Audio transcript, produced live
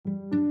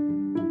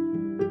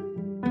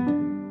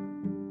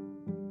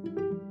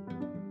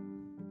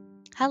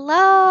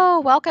Hello,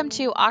 welcome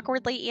to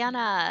Awkwardly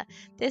Anna.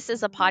 This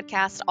is a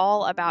podcast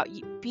all about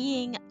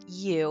being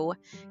you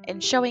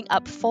and showing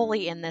up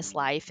fully in this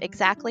life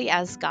exactly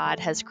as God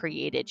has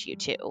created you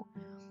to,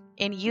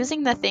 and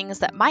using the things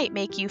that might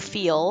make you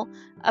feel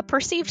a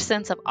perceived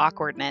sense of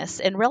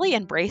awkwardness and really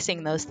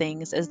embracing those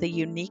things as the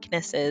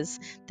uniquenesses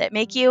that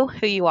make you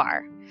who you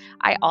are.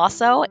 I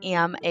also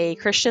am a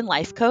Christian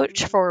life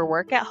coach for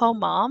work at home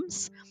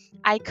moms.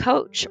 I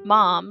coach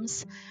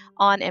moms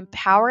on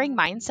empowering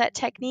mindset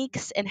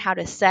techniques and how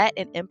to set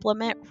and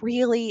implement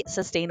really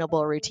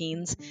sustainable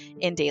routines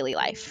in daily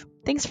life.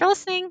 Thanks for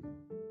listening.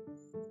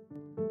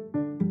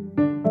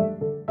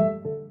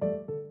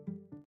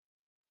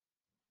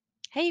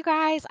 Hey, you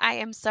guys, I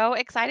am so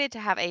excited to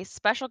have a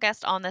special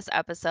guest on this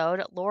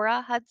episode,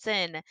 Laura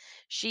Hudson.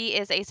 She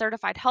is a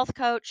certified health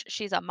coach,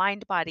 she's a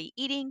mind body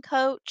eating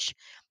coach.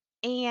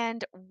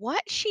 And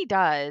what she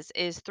does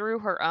is through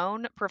her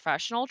own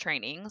professional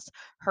trainings,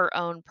 her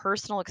own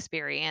personal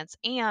experience,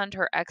 and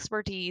her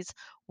expertise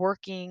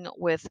working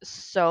with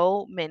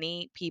so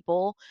many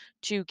people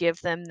to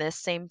give them this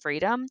same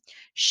freedom,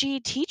 she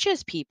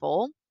teaches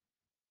people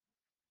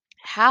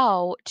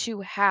how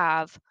to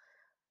have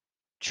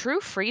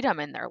true freedom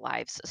in their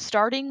lives,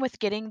 starting with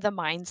getting the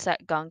mindset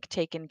gunk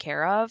taken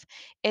care of,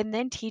 and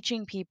then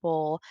teaching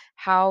people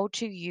how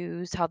to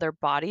use how their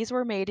bodies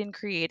were made and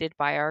created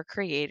by our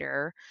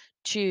creator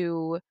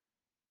to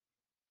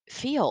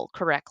feel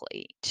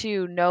correctly,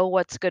 to know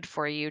what's good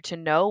for you, to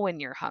know when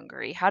you're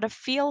hungry, how to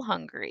feel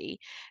hungry,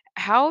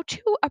 how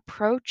to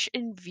approach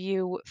and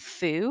view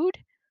food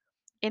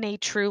in a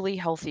truly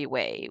healthy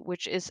way,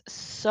 which is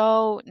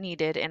so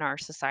needed in our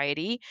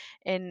society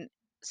and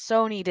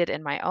so needed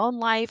in my own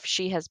life.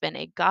 She has been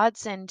a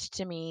godsend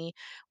to me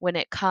when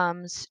it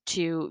comes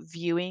to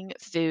viewing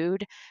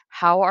food,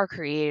 how our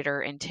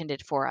Creator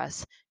intended for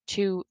us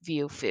to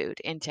view food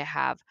and to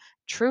have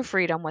true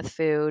freedom with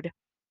food,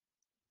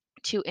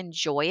 to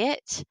enjoy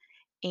it,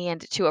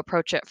 and to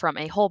approach it from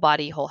a whole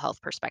body, whole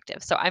health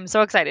perspective. So I'm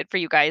so excited for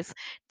you guys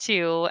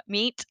to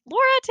meet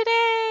Laura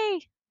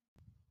today.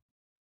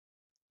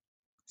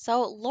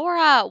 So,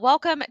 Laura,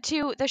 welcome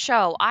to the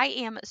show. I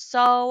am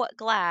so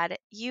glad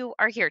you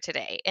are here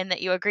today and that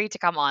you agreed to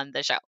come on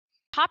the show.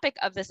 Topic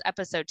of this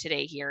episode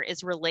today here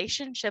is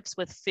relationships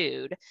with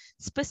food.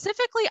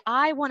 Specifically,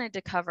 I wanted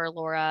to cover,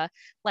 Laura,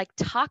 like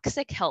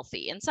toxic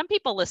healthy. And some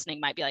people listening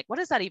might be like, what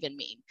does that even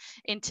mean?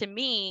 And to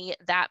me,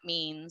 that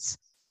means,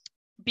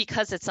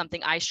 because it's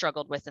something I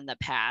struggled with in the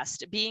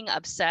past, being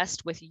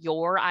obsessed with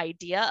your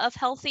idea of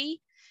healthy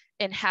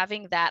and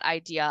having that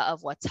idea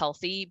of what's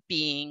healthy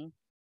being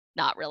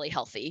not really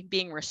healthy,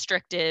 being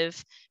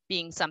restrictive,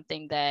 being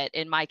something that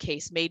in my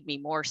case made me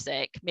more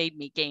sick, made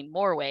me gain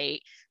more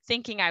weight,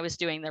 thinking I was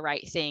doing the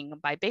right thing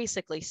by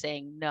basically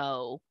saying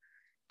no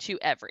to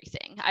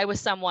everything. I was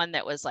someone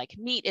that was like,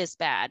 meat is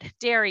bad,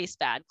 dairy's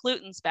bad,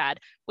 gluten's bad,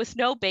 with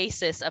no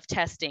basis of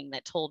testing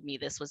that told me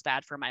this was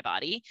bad for my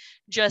body.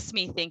 Just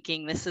me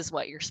thinking this is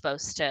what you're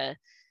supposed to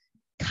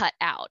cut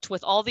out,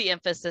 with all the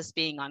emphasis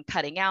being on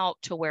cutting out,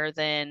 to where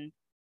then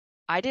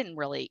I didn't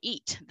really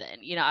eat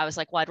then. I was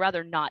like, well, I'd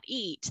rather not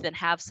eat than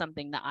have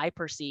something that I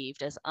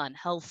perceived as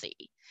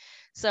unhealthy.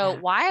 So,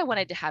 why I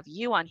wanted to have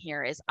you on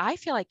here is I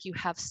feel like you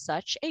have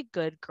such a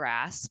good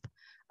grasp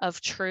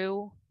of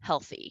true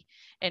healthy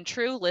and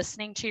true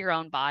listening to your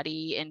own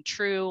body and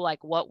true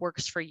like what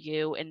works for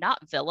you and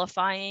not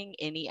vilifying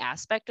any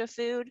aspect of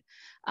food.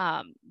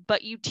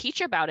 But you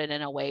teach about it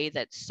in a way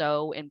that's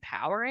so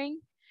empowering.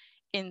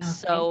 And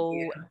so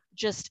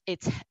just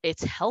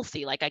it's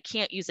healthy. Like I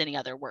can't use any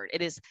other word.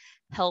 It is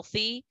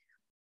healthy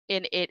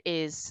and it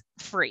is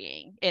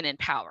freeing and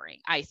empowering.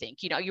 I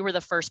think, you were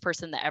the first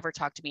person that ever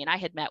talked to me, and I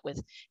had met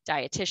with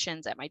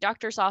dietitians at my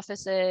doctor's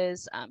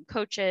offices,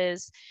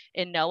 coaches,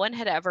 and no one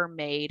had ever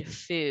made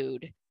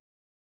food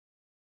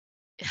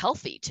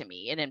healthy to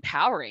me and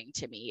empowering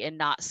to me and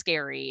not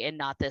scary and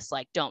not this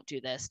like don't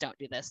do this, don't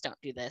do this, don't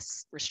do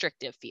this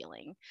restrictive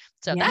feeling.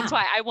 So that's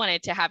why I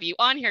wanted to have you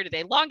on here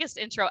today. Longest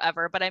intro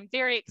ever, but I'm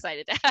very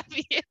excited to have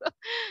you.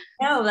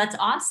 No, that's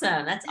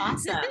awesome. That's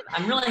awesome.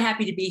 I'm really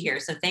happy to be here.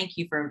 So thank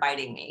you for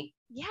inviting me.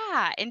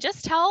 Yeah. And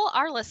just tell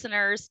our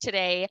listeners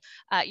today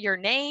your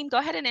name. Go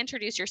ahead and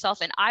introduce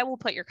yourself, and I will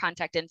put your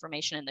contact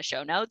information in the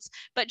show notes.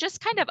 But just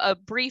kind of a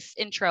brief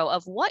intro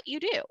of what you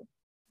do.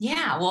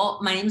 Yeah, well,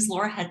 my name is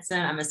Laura Hudson.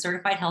 I'm a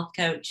certified health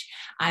coach.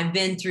 I've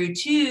been through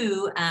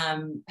two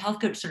health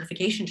coach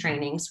certification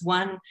trainings.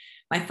 One,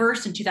 my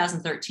first in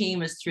 2013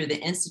 was through the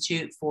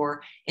Institute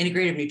for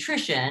Integrative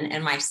Nutrition,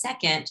 and my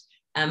second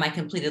I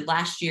completed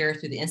last year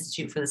through the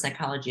Institute for the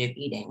Psychology of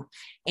Eating.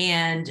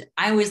 And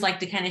I always like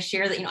to kind of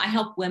share that, I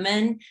help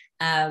women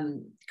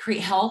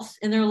create health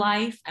in their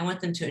life. I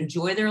want them to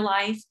enjoy their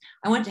life.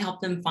 I want to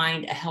help them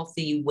find a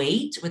healthy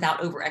weight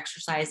without over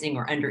exercising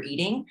or under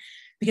eating,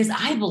 because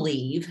I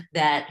believe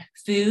that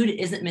food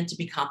isn't meant to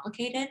be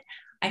complicated.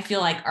 I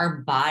feel like our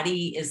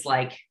body is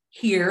like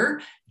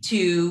here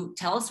to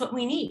tell us what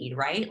we need,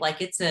 right?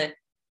 Like it's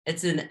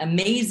an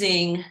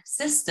amazing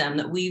system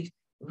that we've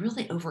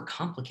really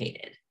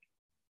overcomplicated.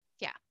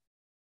 Yeah.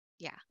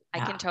 Yeah.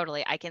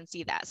 Yeah. I can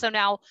see that. So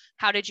now,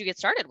 how did you get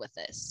started with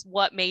this?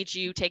 What made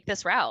you take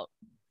this route?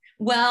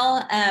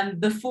 Well,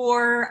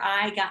 before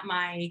I got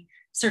my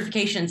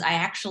certifications, I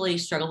actually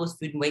struggled with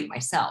food and weight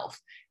myself.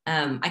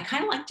 I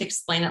kind of like to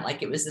explain it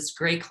like it was this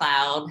gray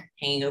cloud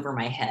hanging over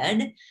my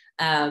head.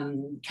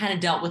 Kind of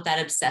dealt with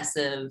that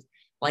obsessive,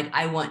 like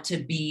I want to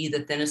be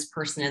the thinnest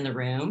person in the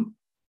room.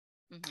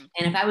 Mm-hmm.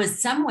 And if I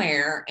was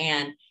somewhere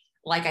and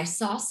like I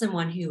saw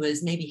someone who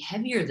was maybe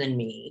heavier than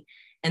me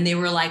and they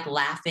were like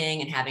laughing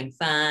and having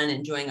fun,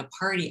 enjoying a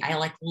party, I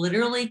like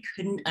literally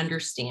couldn't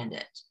understand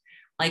it.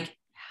 Like,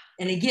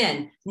 and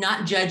again,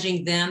 not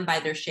judging them by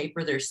their shape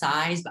or their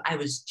size, but I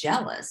was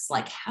jealous.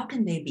 Like, how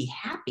can they be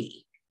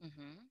happy?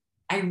 Mm-hmm.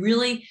 I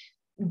really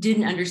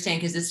didn't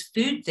understand because this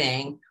food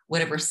thing,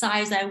 whatever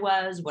size I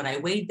was, what I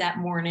weighed that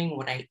morning,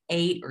 what I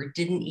ate or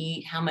didn't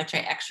eat, how much I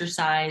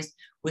exercised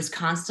was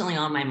constantly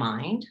on my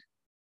mind.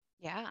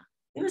 Yeah.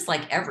 It was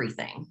like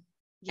everything.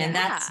 And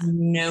Yeah. that's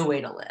no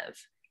way to live.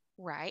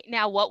 Right.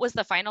 Now, what was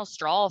the final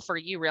straw for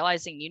you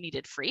realizing you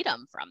needed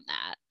freedom from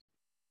that?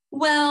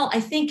 Well,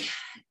 I think,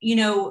 you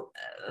know,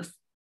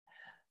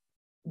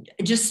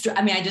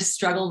 I just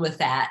struggled with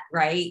that,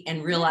 right?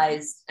 And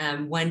realized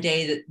one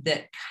day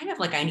that kind of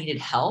like I needed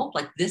help.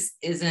 Like this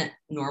isn't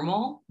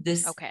normal.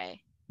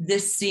 Okay.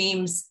 This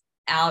seems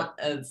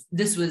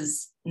this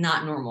was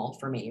not normal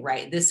for me,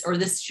 right? This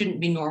shouldn't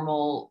be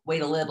normal way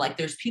to live. Like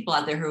there's people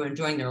out there who are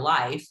enjoying their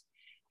life.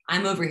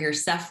 I'm over here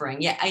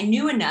suffering. Yet I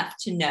knew enough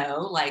to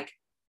know like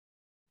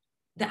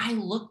that I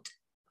looked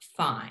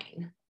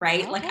fine,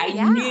 right? Like Okay.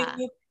 Yeah.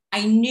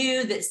 I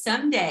knew that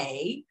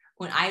someday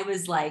when I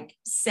was like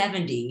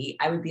 70,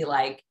 I would be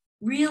like,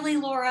 really,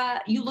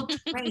 Laura, you looked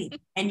great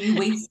and you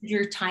wasted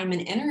your time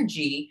and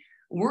energy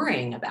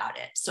worrying about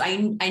it. So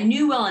I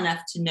knew well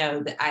enough to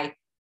know that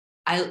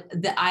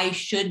that I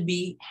should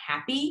be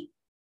happy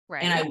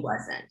and I Right.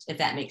 wasn't, if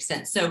that makes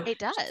sense. So It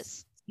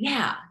does.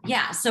 yeah.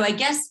 So I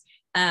guess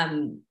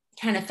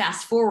kind of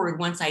fast forward,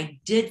 once I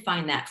did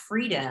find that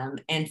freedom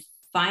and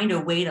find a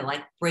way to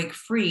like break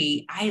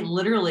free, I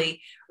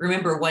literally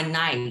remember one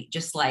night,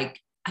 just like,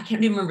 I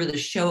can't even remember the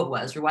show it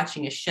was. We're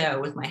watching a show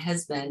with my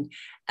husband.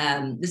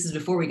 This is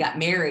before we got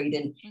married,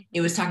 and it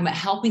Mm-hmm. was talking about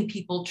helping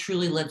people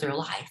truly live their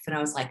life. And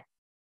I was like,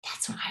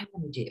 that's what I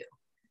want to do.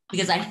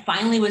 Because I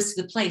finally was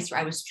to the place where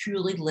I was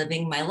truly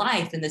living my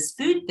life. And this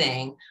food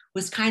thing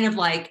was kind of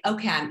like,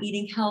 okay, I'm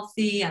eating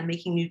healthy, I'm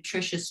making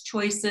nutritious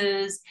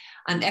choices,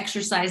 I'm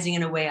exercising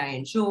in a way I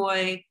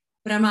enjoy,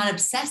 but I'm not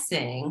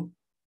obsessing.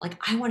 Like,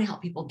 I want to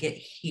help people get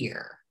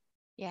here.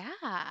 Yeah.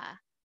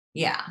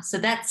 Yeah. So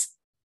that's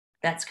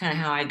kind of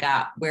how I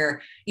got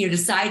where, you know,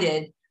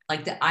 decided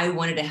like that I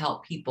wanted to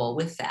help people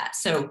with that.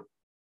 So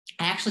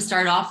I actually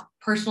started off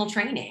personal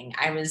training.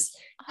 I was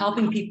Oh,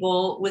 helping wow.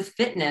 people with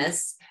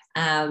fitness.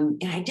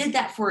 And I did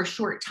that for a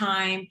short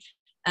time.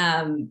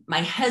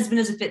 My husband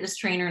is a fitness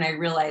trainer, and I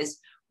realized,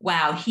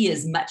 wow, he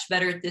is much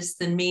better at this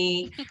than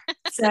me.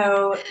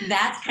 So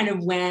that's kind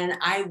of when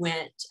I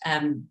went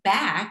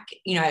back.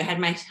 You know, I had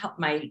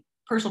my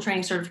personal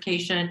training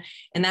certification,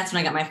 and that's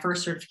when I got my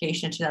first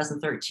certification in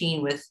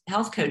 2013 with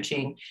health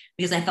coaching,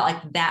 because I felt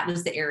like that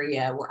was the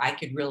area where I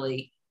could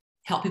really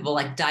help people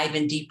like dive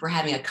in deeper,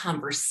 having a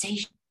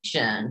conversation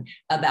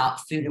about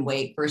food and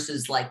weight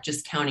versus like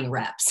just counting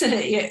reps or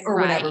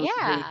Right. whatever.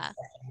 Yeah.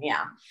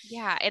 Yeah.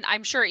 Yeah. And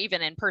I'm sure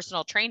even in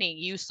personal training,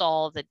 you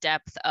saw the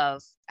depth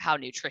of how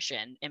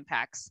nutrition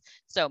impacts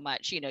so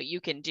much. You know,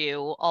 you can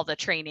do all the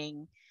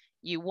training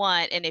you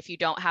want. And if you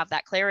don't have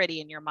that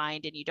clarity in your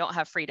mind and you don't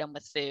have freedom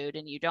with food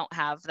and you don't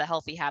have the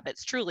healthy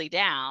habits truly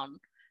down,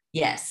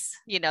 Yes.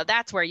 you know,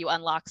 that's where you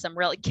unlock some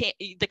really,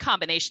 the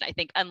combination, I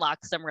think,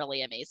 unlocks some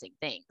really amazing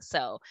things.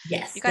 So you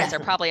Yes, guys are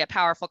definitely. probably a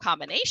powerful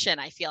combination.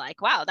 I feel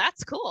like, wow,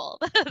 that's cool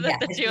that Yeah,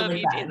 the it's two of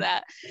really you do fun.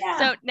 that. Yeah.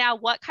 So now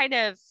what kind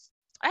of,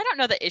 I don't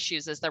know that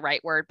issues is the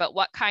right word, but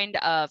what kind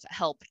of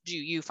help do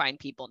you find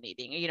people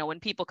needing? You know, when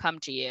people come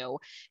to you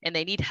and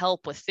they need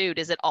help with food,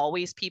 is it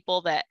always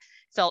people that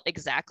felt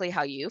exactly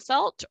how you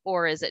felt,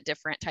 or is it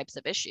different types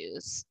of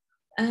issues?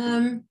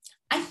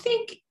 I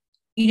think,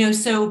 you know,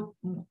 so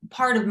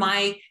part of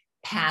my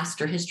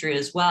past or history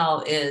as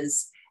well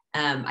is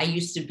I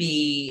used to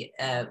be,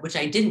 which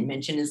I didn't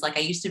mention, is like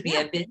I used to be Yeah.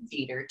 a binge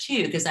eater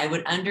too, because I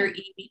would Okay.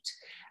 undereat,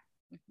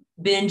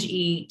 binge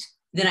eat,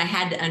 then I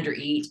had to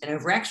undereat and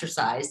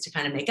overexercise to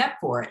kind of make up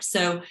for it.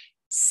 So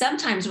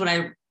sometimes what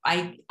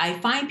I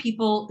find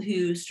people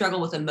who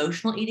struggle with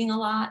emotional eating a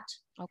lot,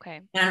 Okay.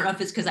 and I don't know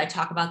if it's because I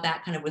talk about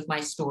that kind of with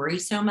my story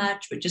so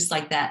much, but just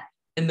like that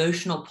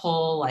emotional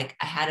pull, like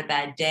I had a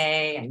bad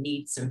day, I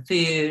need some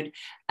food,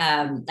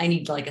 I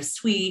need like a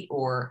sweet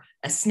or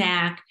a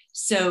snack.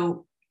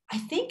 So I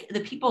think the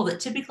people that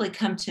typically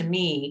come to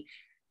me,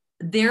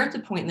 they're at the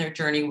point in their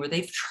journey where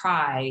they've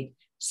tried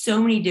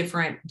so many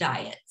different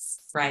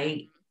diets,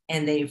 right?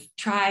 And they've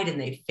tried and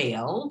they've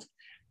failed.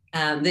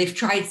 They've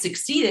tried,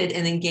 succeeded,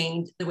 and then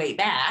gained the weight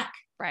back,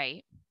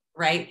 Right.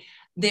 right?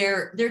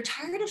 They're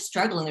tired of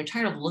struggling. They're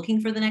tired of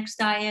looking for the next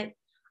diet.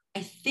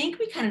 I think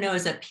we kind of know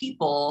as a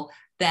people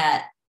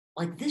that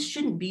like this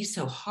shouldn't be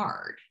so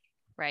hard.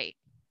 Right.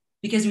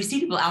 because we see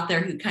people out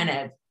there who kind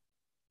of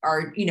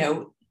are,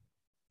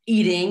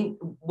 eating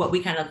what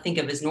we kind of think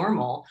of as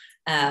normal.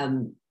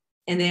 And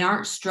they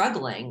aren't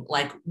struggling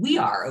like we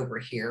are over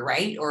here,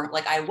 right? Or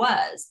like I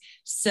was.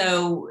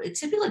 So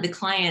typically the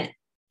client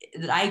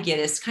that I get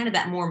is kind of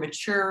that more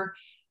mature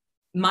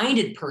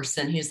minded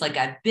person who's like,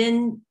 I've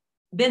been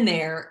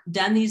there,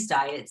 done these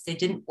diets, they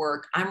didn't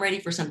work. I'm ready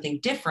for something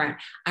different.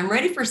 I'm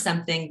ready for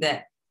something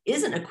that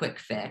isn't a quick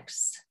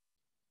fix.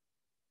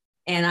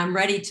 And I'm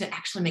ready to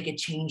actually make a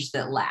change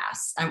that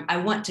lasts. I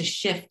want to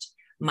shift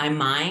my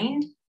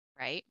mind,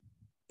 right,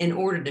 in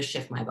order to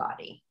shift my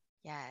body.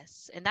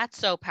 Yes. And that's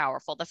so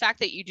powerful. The fact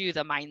that you do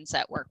the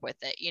mindset work with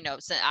it,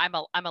 so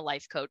I'm a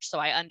life coach, so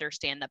I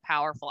understand the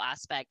powerful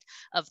aspect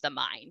of the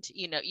mind.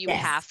 You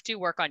Yes. have to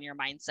work on your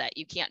mindset.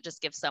 You can't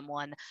just give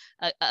someone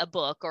a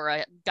book or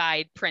a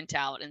guide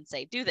printout and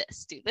say, do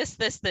this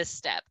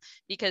step,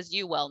 because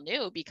you well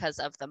knew, because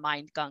of the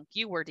mind gunk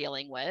you were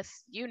dealing with,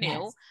 you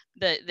knew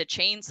the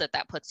chains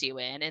that puts you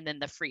in, and then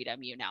the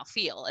freedom you now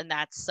feel. And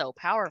that's so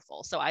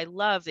powerful. So I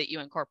love that you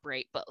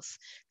incorporate both,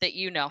 that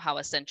how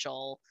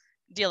essential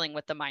dealing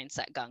with the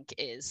mindset gunk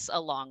is,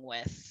 along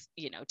with,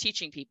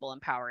 teaching people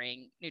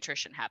empowering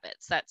nutrition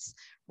habits. That's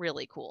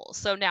really cool.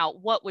 So now,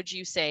 what would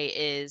you say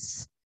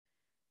is,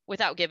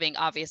 without giving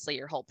obviously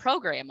your whole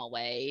program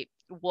away,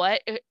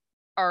 what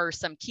are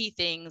some key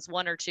things,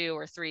 one or two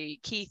or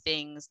three key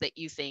things that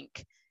you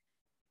think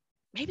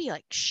maybe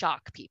like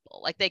shock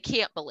people, like they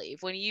can't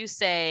believe when you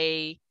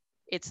say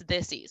it's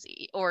this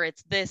easy, or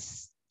it's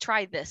this,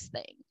 try this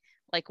thing?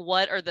 Like,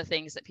 what are the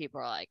things that people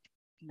are like,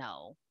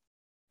 no,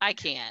 I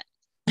can't?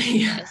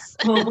 Yes.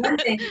 Well, one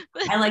thing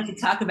I like to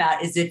talk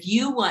about is, if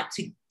you want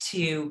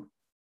to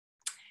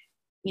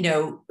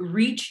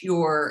reach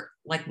your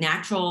like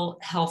natural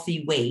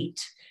healthy weight,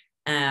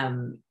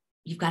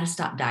 you've got to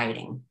stop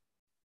dieting.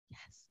 Yes.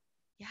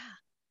 Yeah.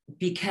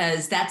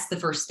 Because that's the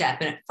first step.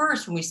 And at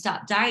first, when we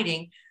stop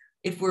dieting,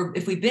 if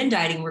we've been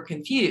dieting, we're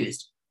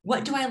confused.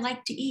 What do I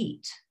like to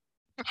eat?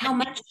 How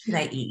much should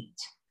I eat?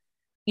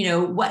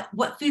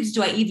 What foods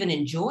do I even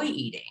enjoy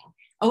eating?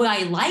 Oh, I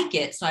like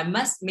it, so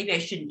maybe I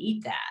shouldn't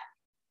eat that.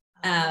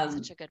 That's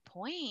such a good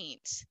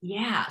point.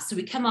 Yeah. So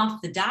we come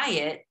off the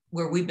diet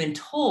where we've been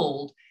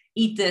told,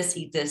 eat this,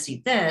 eat this,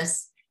 eat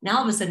this. Now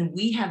all of a sudden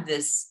we have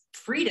this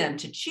freedom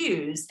to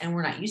choose, and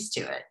we're not used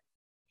to it.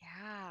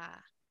 Yeah.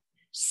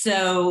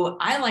 So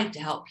I like to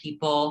help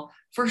people,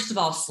 first of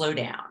all, slow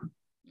down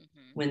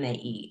Mm-hmm. when they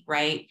eat,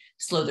 right?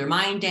 Slow their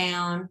mind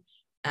down.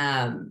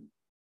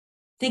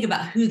 Think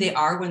about who they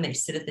are when they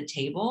sit at the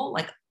table.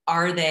 Like,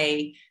 are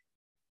they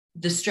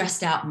the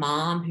stressed out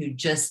mom who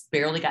just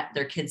barely got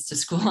their kids to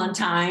school on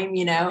time,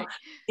 Right.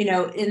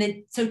 And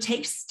then, so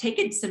take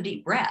some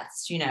deep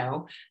breaths,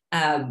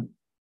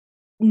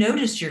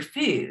 notice your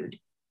food,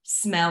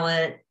 smell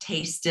it,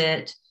 taste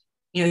it.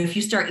 If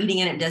you start eating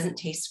it, it doesn't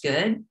taste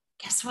good.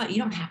 Guess what? You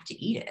don't have to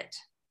eat it.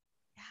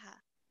 Yeah.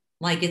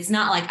 Like, it's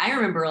not like, I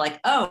remember like,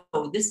 oh,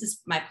 this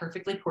is my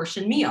perfectly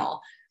portioned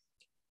meal.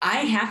 I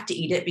have to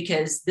eat it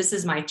because this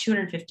is my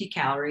 250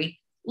 calorie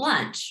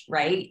lunch,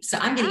 right? So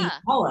I'm going to eat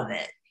all of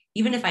it,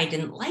 even if I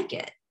didn't like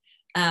it.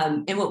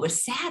 And what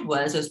was sad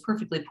was those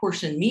perfectly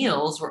portioned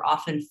meals were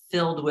often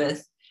filled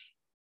with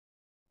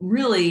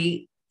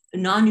really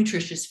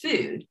non-nutritious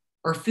food,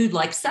 or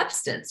food-like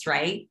substance,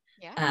 right?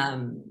 Yeah.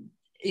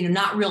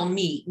 Not real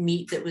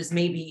meat that was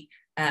maybe,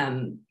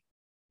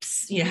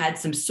 had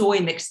some soy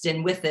mixed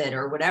in with it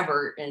or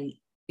whatever, and,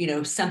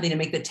 something to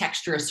make the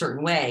texture a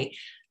certain way.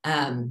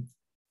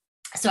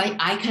 So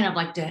I kind of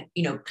like to,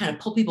 kind of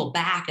pull people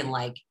back and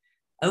like,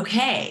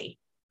 okay,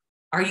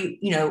 are you,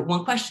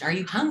 one question, are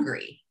you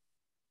hungry?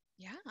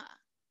 Yeah.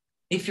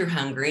 If you're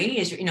hungry,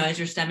 is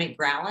your stomach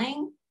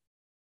growling?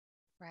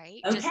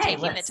 Right. Okay, Just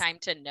taking the time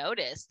to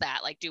notice that,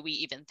 like, do we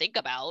even think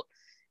about,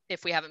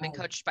 if we haven't been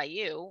coached by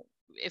you,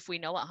 if we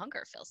know what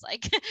hunger feels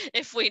like,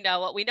 if we know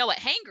what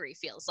hangry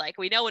feels like,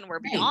 we know when we're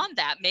beyond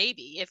that,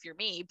 maybe if you're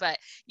me, but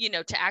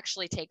to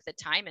actually take the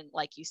time and,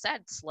 like you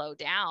said, slow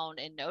down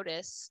and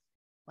notice,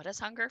 what does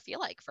hunger feel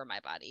like for my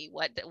body?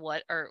 What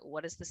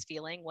is this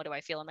feeling? What do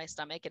I feel in my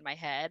stomach, in my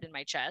head, in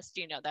my chest?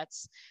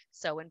 That's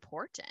so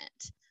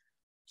important.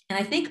 And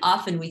I think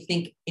often we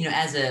think,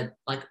 as a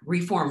like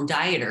reformed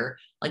dieter,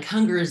 like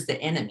hunger is the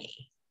enemy.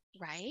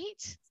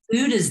 Right.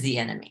 Food is the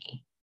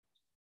enemy.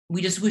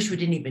 We just wish we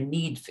didn't even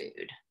need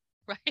food.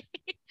 Right.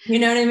 You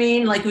know what I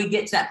mean? Like, we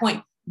get to that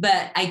point.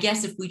 But I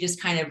guess if we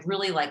just kind of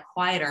really like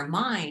quiet our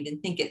mind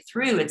and think it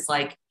through, it's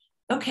like,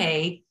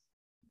 okay,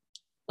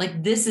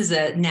 like, this is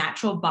a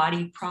natural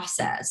body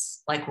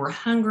process. Like, we're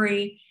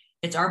hungry.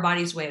 It's our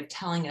body's way of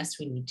telling us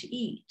we need to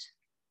eat.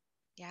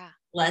 Yeah.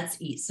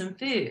 Let's eat some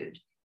food.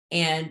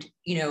 And,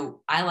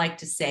 I like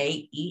to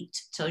say, eat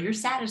till you're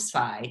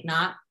satisfied,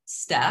 not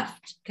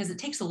stuffed, because it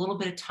takes a little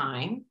bit of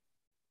time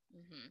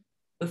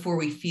before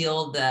we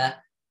feel the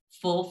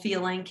full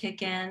feeling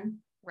kick in.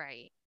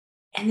 Right.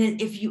 And then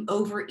if you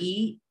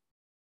overeat,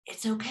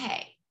 it's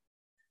okay.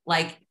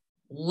 Like,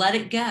 let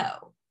it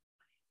go.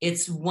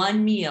 It's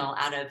one meal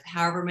out of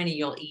however many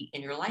you'll eat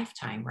in your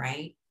lifetime,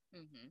 right?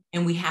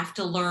 And we have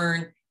to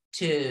learn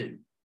to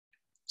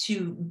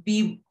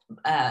be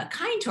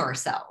kind to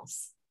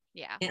ourselves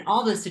Yeah. in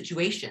all those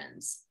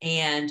situations.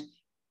 And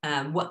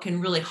what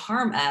can really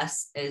harm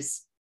us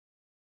as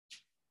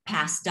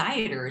past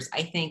dieters,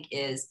 I think,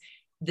 is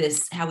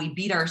this, how we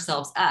beat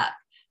ourselves up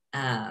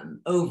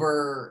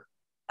over,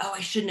 oh,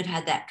 I shouldn't have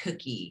had that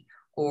cookie,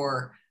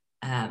 or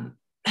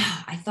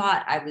I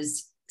thought I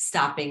was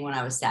stopping when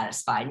I was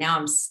satisfied. Now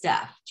I'm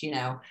stuffed, you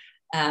know.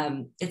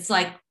 It's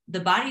like the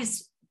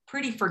body's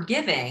pretty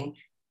forgiving.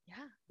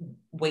 Yeah.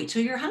 Wait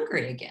till you're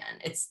hungry again.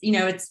 It's, you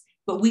know,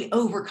 but we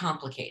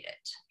overcomplicate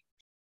it.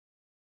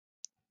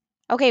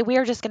 Okay, we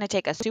are just going to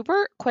take a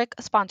super quick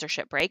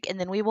sponsorship break, and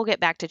then we will get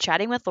back to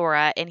chatting with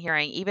Laura and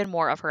hearing even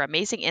more of her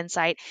amazing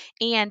insight.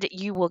 And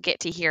you will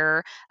get to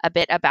hear a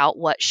bit about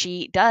what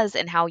she does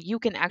and how you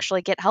can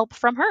actually get help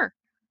from her.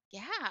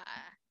 Yeah.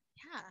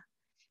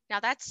 Yeah.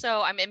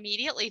 Now I'm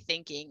immediately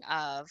thinking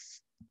of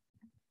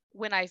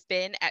when I've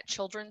been at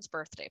children's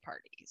birthday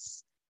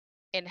parties.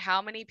 And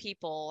how many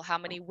people, how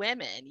many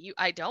women,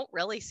 I don't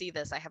really see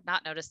this. I have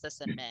not noticed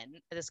this in men.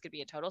 This could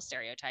be a total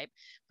stereotype,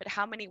 but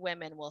how many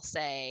women will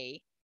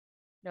say,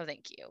 no,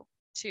 thank you,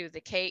 to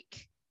the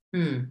cake at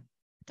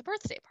the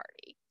birthday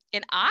party?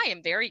 And I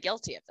am very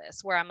guilty of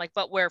this, where I'm like,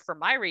 but where for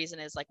my reason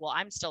is like, well,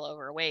 I'm still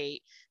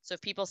overweight. So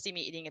if people see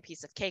me eating a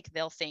piece of cake,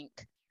 they'll think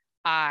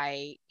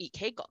I eat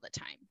cake all the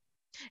time.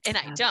 And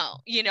I don't,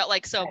 you know,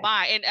 like, so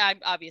and I'm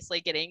obviously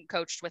getting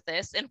coached with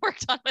this and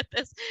worked on with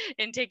this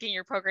and taking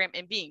your program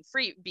and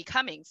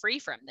becoming free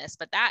from this.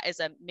 But that is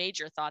a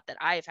major thought that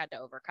I've had to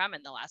overcome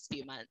in the last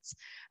few months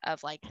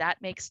of like,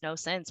 that makes no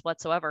sense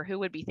whatsoever. Who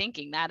would be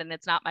thinking that? And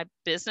it's not my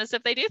business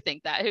if they do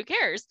think that. Who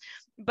cares?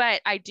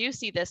 But I do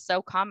see this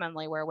so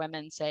commonly where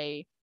women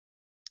say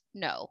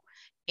no.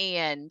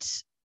 And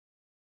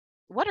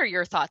what are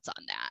your thoughts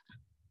on that?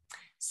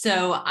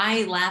 So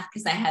I laughed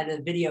because I had a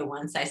video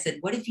once. I said,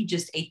 what if you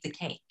just ate the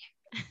cake?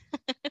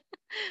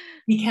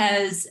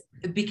 because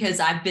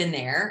I've been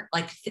there,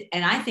 like,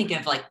 and I think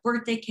of like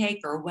birthday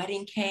cake or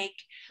wedding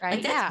cake. Right.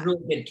 Like, that's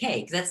really good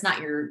cake. That's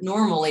not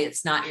normally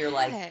it's not your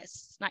like,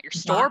 it's not your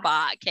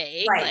store-bought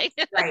cake. Right.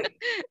 Right.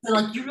 So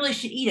like, you really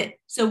should eat it.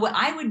 So what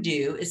I would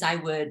do is I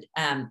would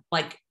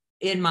like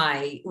when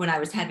I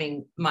was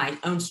having my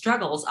own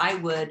struggles, I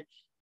would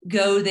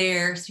go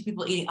there, see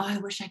people eating. Oh, I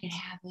wish I could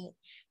have it.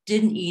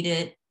 Didn't eat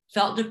it,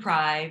 felt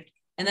deprived.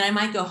 And then I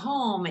might go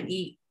home and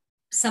eat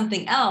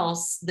something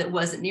else that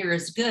wasn't near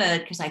as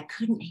good because I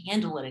couldn't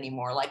handle it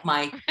anymore. Like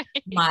my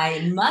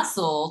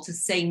muscle to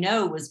say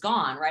no was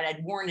gone, right?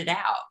 I'd worn it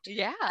out.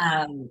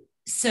 Yeah.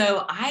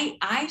 So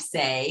I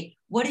say,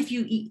 what if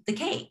you eat the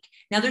cake?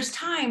 Now there's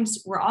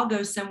times where I'll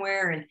go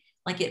somewhere and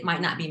like, it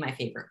might not be my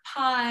favorite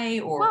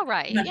pie or, well,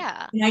 right. You know,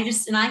 yeah.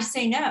 And I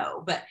say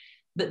no, but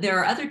there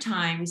are other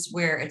times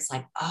where it's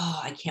like,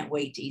 oh, I can't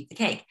wait to eat the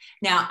cake.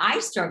 Now I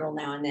struggle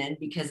now and then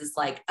because it's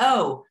like,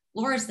 oh,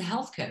 Laura's the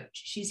health coach.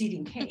 She's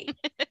eating cake,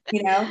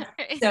 you know?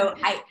 So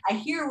I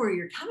hear where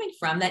you're coming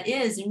from. That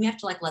is, and we have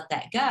to like, let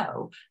that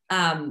go.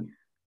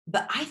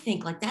 But I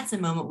think like that's a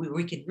moment where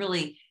we could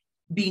really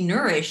be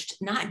nourished,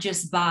 not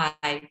just by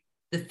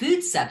the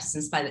food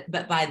substance,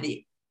 but by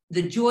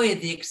the joy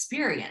of the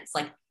experience.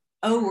 Like,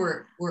 oh,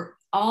 we're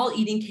all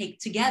eating cake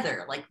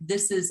together. Like,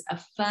 this is a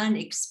fun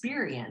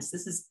experience.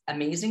 This is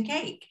amazing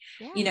cake,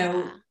 you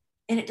know,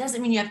 and it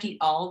doesn't mean you have to eat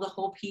all the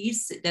whole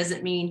piece. It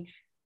doesn't mean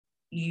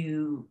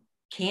you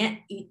can't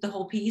eat the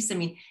whole piece. I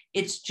mean,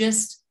 it's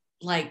just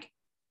like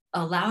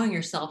allowing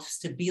yourselves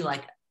to be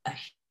like a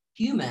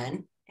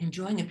human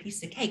enjoying a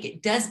piece of cake.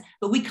 It does,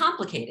 but we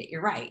complicate it.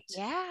 You're right.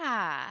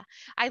 Yeah.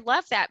 I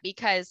love that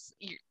because,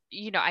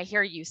 you know, I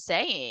hear you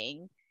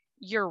saying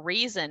your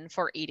reason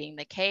for eating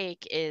the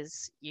cake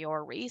is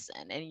your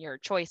reason and your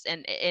choice.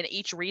 And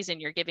each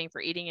reason you're giving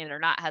for eating it or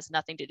not has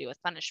nothing to do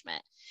with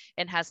punishment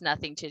and has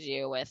nothing to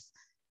do with,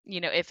 you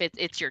know, if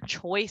it's your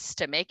choice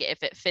to make it,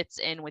 if it fits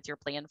in with your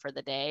plan for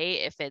the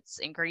day, if it's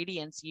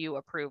ingredients you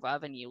approve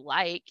of and you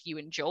like, you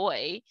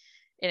enjoy,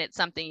 and it's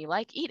something you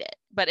like, eat it.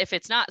 But if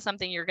it's not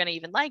something you're going to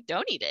even like,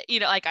 don't eat it. You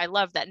know, like, I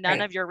love that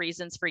none of your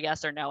reasons for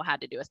yes or no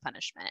had to do with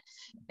punishment.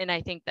 And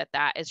I think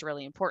that is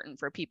really important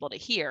for people to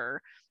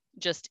hear,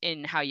 just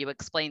in how you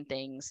explain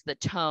things, the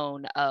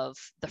tone of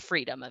the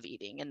freedom of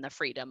eating and the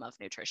freedom of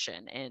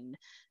nutrition. And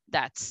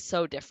that's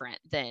so different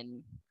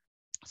than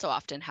so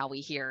often how we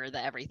hear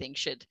that everything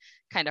should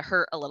kind of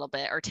hurt a little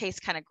bit or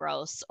taste kind of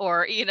gross,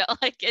 or, you know,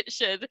 like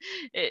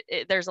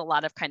there's a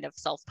lot of kind of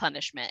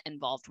self-punishment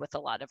involved with a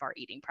lot of our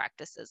eating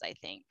practices, I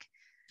think.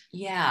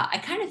 Yeah. I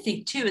kind of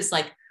think too, is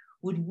like,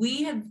 would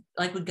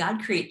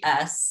God create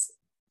us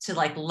to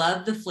like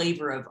love the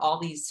flavor of all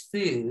these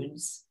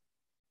foods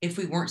if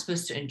we weren't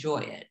supposed to enjoy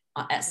it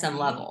at some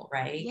level,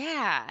 right?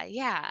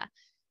 Yeah.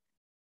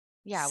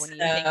 Yeah, when you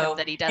think of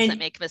that he doesn't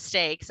make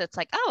mistakes, it's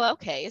like, oh,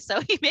 okay,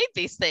 so he made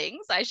these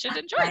things, I should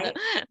enjoy them.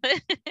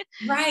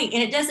 Right.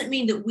 And it doesn't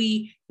mean that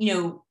we,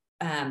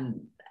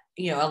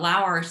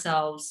 allow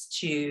ourselves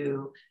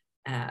to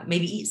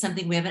maybe eat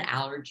something we have an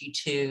allergy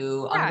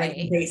to on a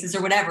regular basis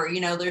or whatever. You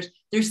know,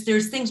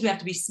 there's things we have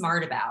to be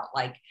smart about.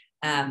 Like,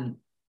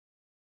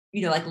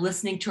 like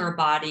listening to our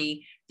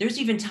body. There's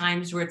even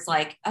times where it's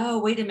like, oh,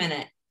 wait a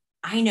minute.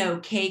 I know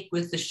cake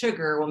with the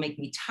sugar will make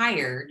me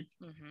tired.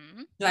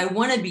 Mm-hmm. So I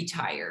want to be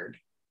tired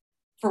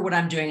for what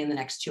I'm doing in the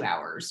next 2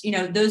 hours.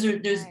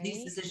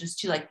 These decisions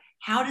too. Like,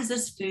 how does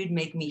this food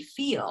make me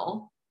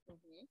feel?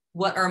 Mm-hmm.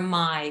 What are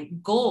my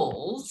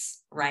goals,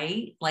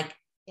 right? Like,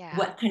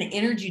 what kind of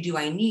energy do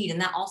I need? And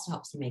that also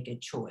helps me make a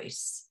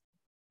choice.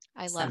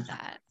 I love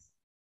that.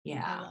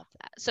 Yeah. I love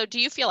that. So do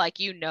you feel like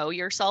you know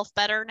yourself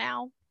better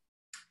now?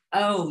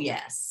 Oh,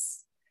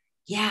 yes.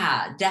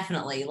 Yeah,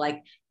 definitely.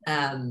 Like,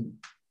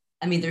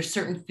 there's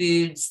certain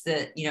foods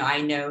that,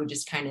 I know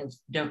just kind of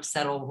don't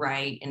settle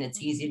right. And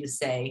it's easy to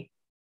say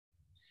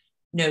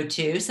no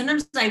to.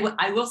 Sometimes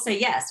I will say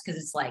yes,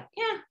 because it's like,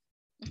 yeah,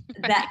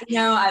 that,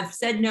 I've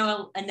said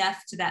no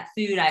enough to that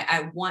food.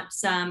 I want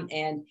some,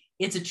 and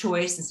it's a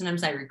choice. And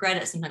sometimes I regret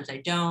it. Sometimes I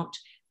don't.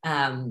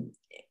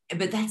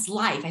 But that's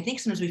life. I think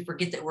sometimes we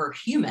forget that we're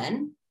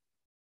human,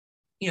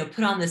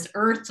 put on this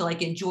earth to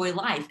like enjoy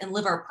life and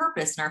live our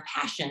purpose and our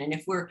passion. And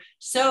if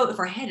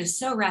our head is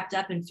so wrapped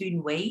up in food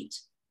and weight,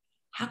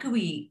 how can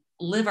we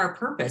live our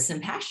purpose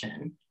and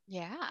passion?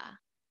 Yeah,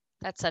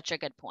 that's such a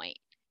good point.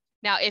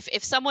 Now,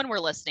 if someone were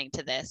listening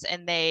to this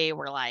and they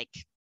were like,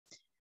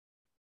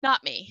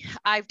 not me,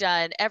 I've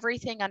done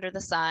everything under the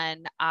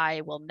sun,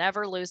 I will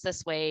never lose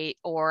this weight,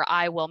 or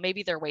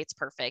maybe their weight's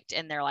perfect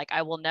and they're like,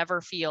 I will never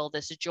feel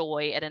this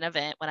joy at an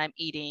event when I'm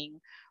eating,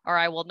 or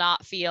I will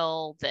not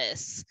feel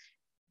this.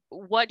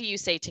 What do you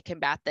say to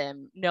combat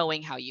them,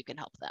 knowing how you can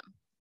help them?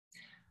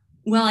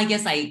 Well, I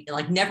guess I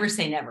like never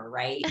say never,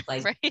 right?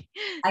 Like, right?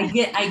 I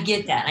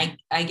get that.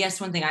 I guess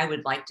one thing I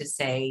would like to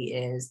say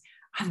is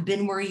I've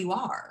been where you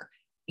are.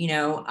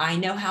 I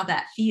know how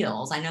that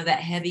feels. I know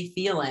that heavy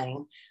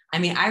feeling.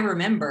 I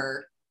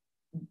remember,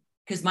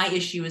 because my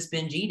issue was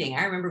binge eating.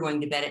 I remember going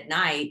to bed at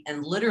night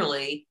and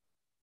literally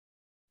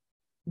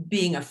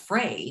being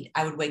afraid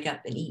I would wake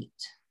up and eat.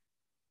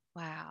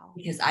 Wow.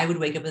 Because I would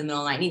wake up in the middle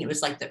of the night and eat. It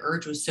was like the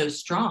urge was so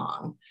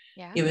strong.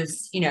 Yeah. It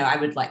was, I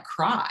would like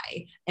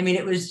cry.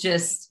 It was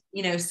just,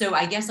 so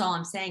I guess all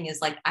I'm saying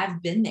is like,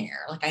 I've been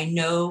there. Like, I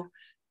know,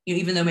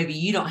 even though maybe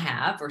you don't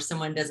have, or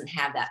someone doesn't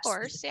have that of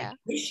course, yeah.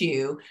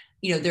 issue,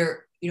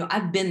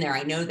 I've been there.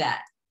 I know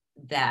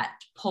that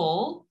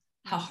pull,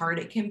 how hard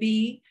it can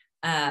be.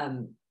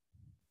 And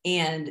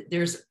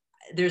there's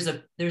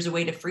a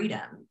way to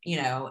freedom,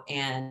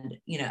 and,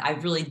 I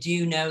really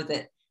do know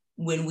that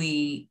when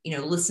we,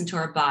 listen to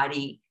our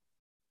body,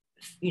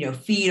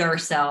 feed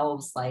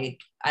ourselves, like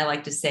I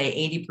like to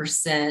say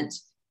 80%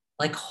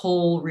 like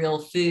whole real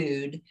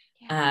food,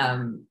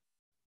 Yeah.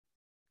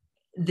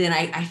 then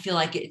I feel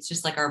like it's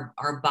just like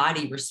our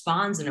body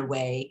responds in a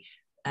way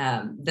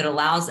that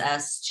allows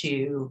us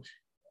to,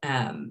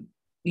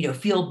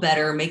 feel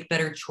better, make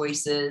better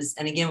choices.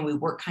 And again, we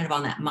work kind of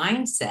on that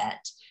mindset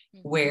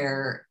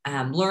where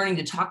learning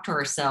to talk to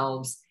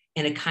ourselves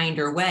in a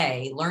kinder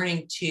way,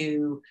 learning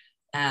to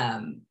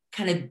kind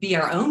of be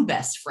our own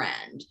best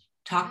friend,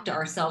 talk to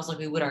ourselves like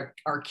we would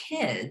our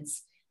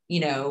kids. We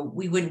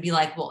wouldn't be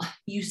like, well,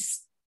 you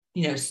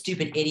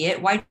stupid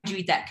idiot, why did you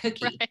eat that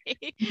cookie?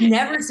 Right.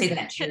 Never say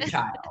that to your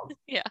child.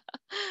 Yeah.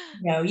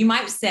 You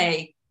might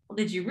say, well,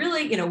 did you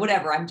really,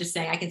 whatever. I'm just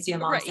saying, I can see a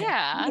mom saying,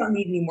 yeah. you don't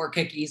need any more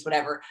cookies,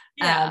 whatever.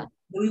 Yeah.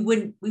 We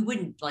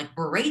wouldn't like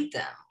berate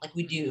them like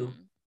we do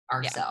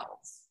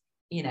ourselves,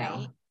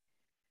 Right.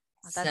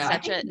 So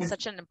That's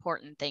such an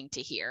important thing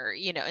to hear,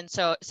 and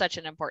so such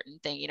an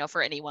important thing,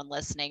 for anyone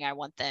listening. I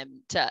want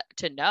them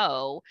to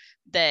know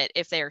that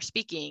if they are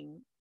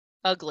speaking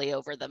ugly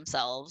over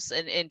themselves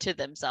and into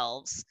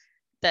themselves,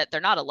 that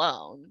they're not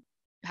alone.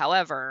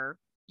 However,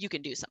 you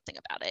can do something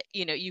about it.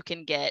 You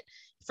can get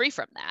free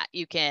from that.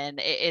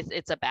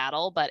 It's a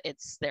battle, but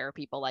there are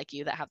people like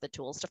you that have the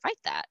tools to fight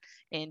that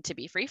and to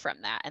be free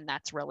from that. And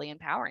that's really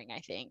empowering, I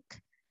think.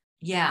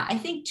 Yeah, I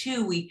think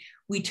too,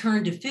 we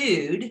turn to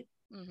food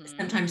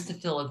sometimes to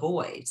fill a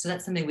void. So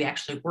that's something we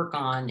actually work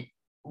on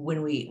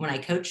when I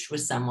coach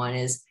with someone,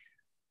 is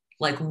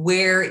like,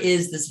 where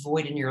is this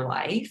void in your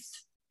life?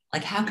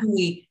 Like, how can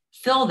we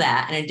fill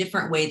that in a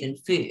different way than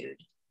food?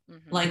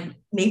 Like,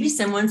 maybe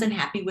someone's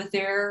unhappy with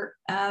their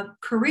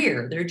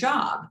career, their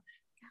job.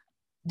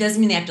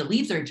 Doesn't mean they have to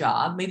leave their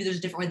job. Maybe there's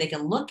a different way they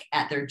can look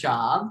at their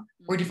job,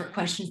 or different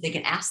questions they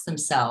can ask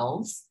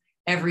themselves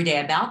every day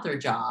about their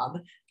job.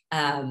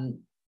 And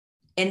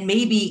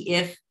maybe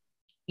if,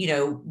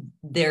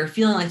 they're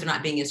feeling like they're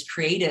not being as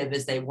creative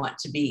as they want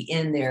to be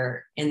in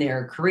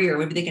their career,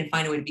 maybe they can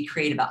find a way to be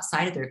creative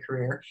outside of their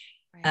career.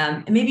 Right.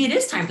 And maybe it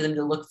is time for them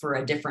to look for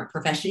a different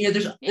profession.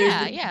 There's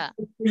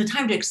a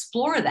time to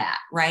explore that,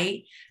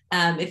 right?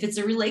 If it's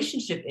a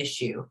relationship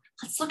issue,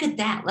 let's look at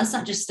that. Let's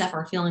not just stuff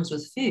our feelings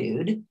with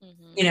food.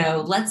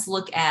 Let's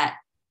look at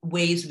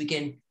ways we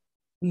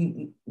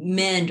can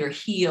mend or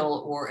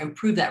heal or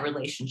improve that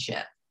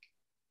relationship.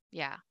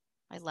 Yeah,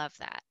 I love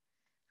that.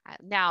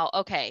 Now,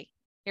 okay,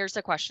 Here's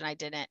a question I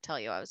didn't tell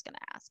you I was going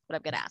to ask, but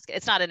I'm going to ask it.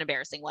 It's not an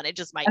embarrassing one. It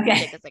just might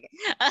Okay. take a second.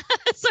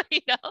 So,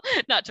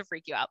 not to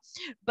freak you out.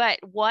 But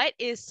what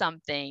is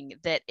something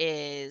that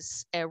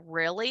is a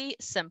really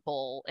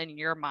simple, in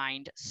your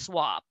mind,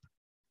 swap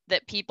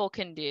that people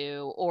can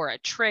do, or a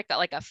trick,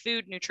 like a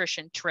food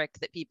nutrition trick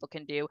that people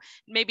can do?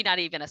 Maybe not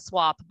even a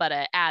swap, but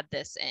add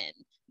this in,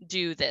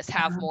 do this,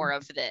 have more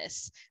of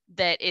this,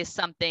 that is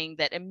something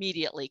that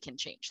immediately can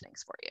change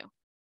things for you.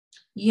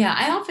 Yeah,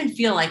 I often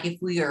feel like if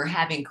we are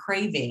having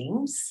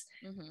cravings,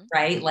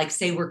 right? Like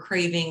say we're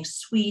craving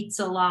sweets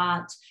a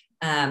lot.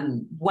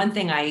 One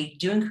thing I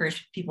do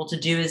encourage people to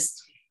do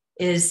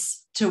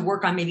is to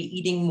work on maybe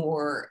eating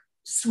more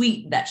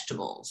sweet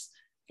vegetables.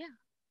 Yeah.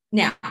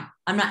 Now,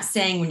 I'm not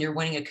saying when you're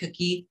wanting a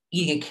cookie,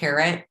 eating a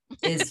carrot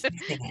is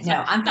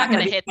no, I'm not talking going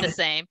about to hit the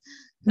same.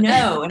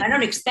 No, and I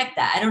don't expect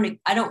that.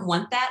 I don't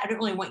want that. I don't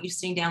really want you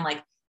sitting down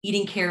like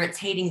eating carrots,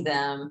 hating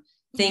them,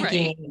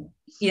 thinking,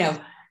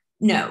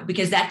 no,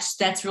 because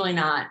that's really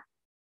not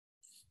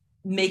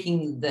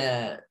making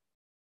the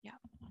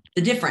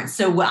difference.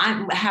 So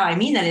how I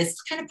mean that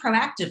is kind of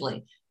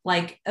proactively,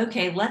 like,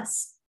 okay,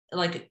 let's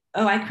like,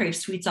 oh, I crave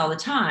sweets all the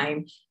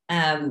time.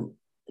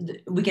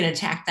 We can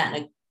attack that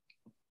in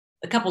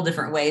a couple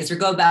different ways, or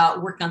go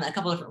about working on that a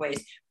couple different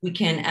ways. We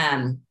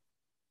can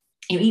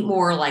eat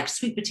more like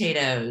sweet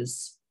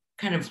potatoes,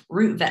 kind of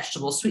root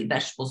vegetables, sweet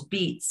vegetables,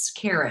 beets,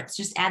 carrots,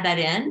 just add that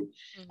in.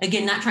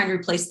 Again, not trying to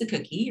replace the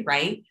cookie,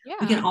 right? Yeah.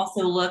 We can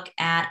also look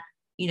at,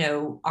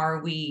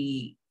 are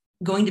we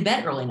going to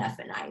bed early enough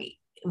at night?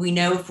 We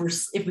know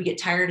if we get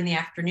tired in the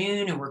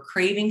afternoon and we're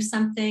craving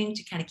something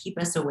to kind of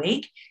keep us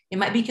awake, it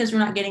might be because we're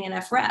not getting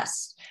enough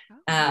rest.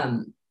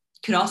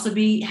 Could also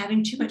be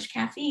having too much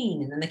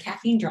caffeine, and then the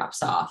caffeine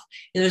drops off.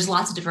 There's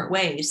lots of different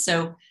ways.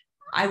 So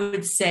I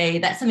would say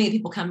that's something that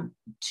people come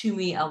to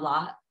me a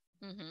lot,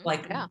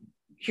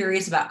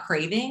 curious about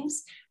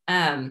cravings. So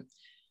I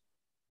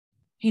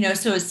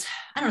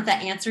don't know if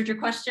that answered your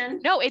question.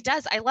 No, it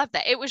does. I love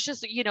that. It was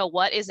just,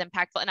 what is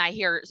impactful. And I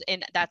hear,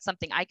 and that's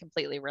something I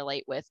completely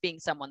relate with, being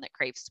someone that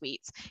craves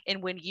sweets.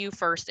 And when you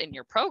first in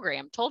your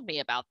program told me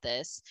about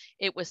this,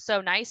 it was so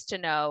nice to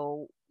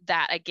know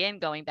that, again,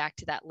 going back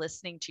to that,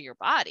 listening to your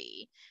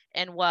body.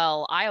 And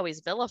while I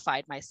always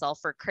vilified myself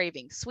for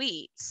craving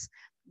sweets,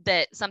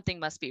 that something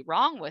must be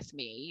wrong with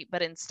me,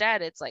 but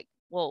instead it's like,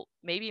 well,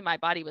 maybe my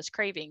body was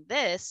craving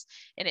this.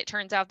 And it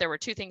turns out there were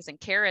 2 things in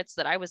carrots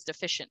that I was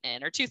deficient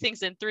in, or 2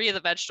 things in 3 of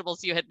the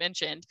vegetables you had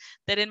mentioned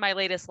that in my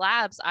latest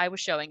labs, I was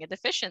showing a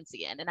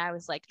deficiency in. And I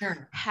was like,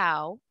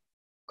 how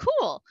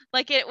cool.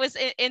 Like it was.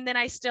 And then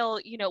I still,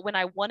 when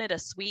I wanted a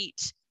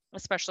sweet,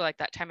 especially like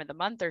that time of the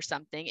month or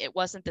something, it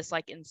wasn't this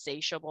like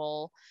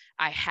insatiable,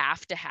 I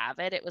have to have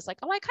it. It was like,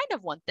 oh, I kind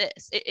of want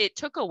this. It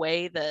took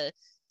away the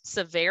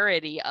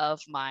severity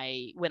of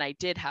when I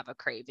did have a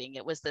craving.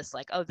 It was this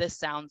like, oh, this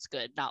sounds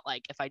good, not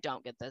like, if I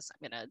don't get this,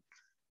 I'm gonna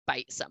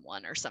bite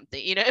someone or something.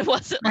 It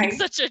wasn't like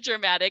such a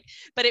dramatic,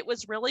 but it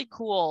was really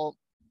cool.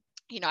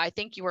 I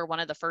think you were one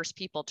of the first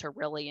people to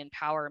really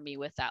empower me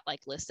with that,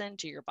 like, listen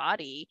to your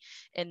body.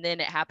 And then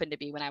it happened to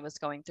be when I was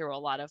going through a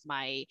lot of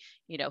my,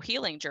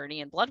 healing journey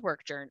and blood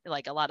work journey,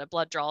 like a lot of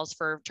blood draws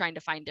for trying to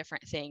find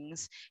different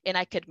things. And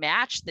I could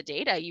match the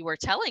data you were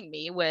telling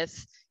me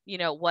with,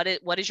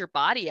 what is your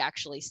body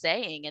actually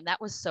saying? And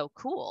that was so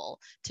cool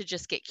to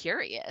just get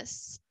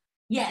curious.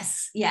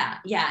 Yes. Yeah.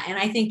 Yeah. And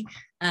I think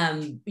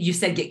you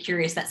said get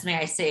curious. That's something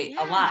I say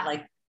a lot.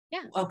 Like,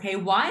 okay,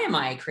 why am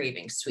I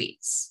craving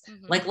sweets?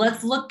 Like,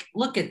 let's look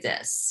at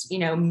this.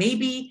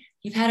 Maybe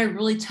you've had a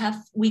really tough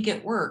week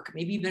at work.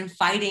 Maybe you've been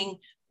fighting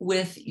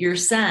with your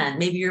son.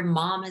 Maybe your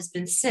mom has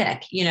been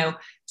sick.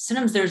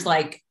 Sometimes there's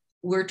like,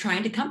 we're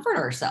trying to comfort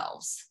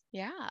ourselves.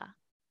 Yeah.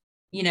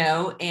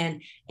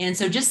 And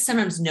so just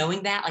sometimes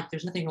knowing that, like,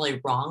 there's nothing really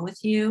wrong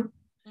with you.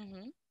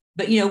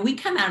 But, we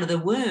come out of the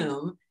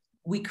womb,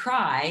 we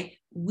cry,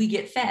 we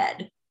get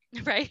fed.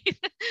 Right.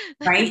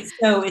 Right.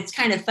 So it's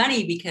kind of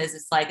funny because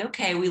it's like,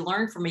 okay, we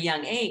learned from a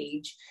young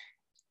age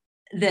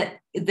that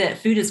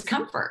food is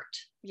comfort.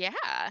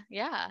 Yeah.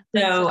 Yeah.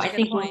 So I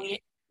think when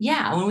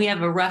we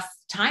have a rough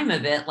time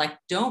of it, like,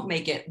 don't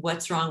make it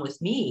what's wrong with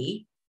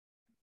me.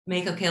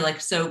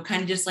 So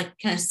kind of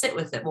sit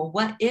with it. Well,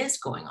 what is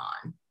going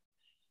on?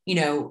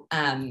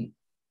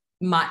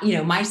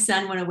 My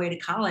son went away to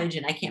college,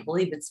 and I can't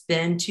believe it's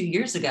been 2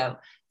 years ago.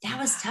 That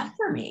was tough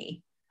for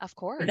me. Of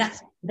course.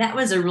 That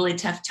was a really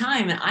tough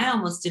time. And I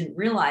almost didn't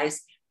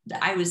realize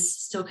that I was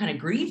still kind of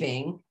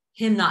grieving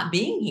him not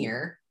being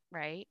here.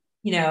 Right.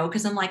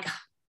 Because I'm like,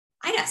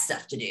 I got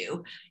stuff to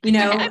do,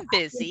 I'm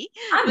busy.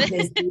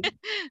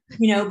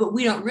 But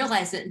we don't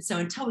realize it. And so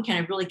until we kind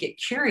of really get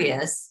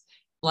curious,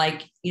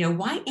 like,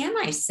 why am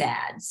I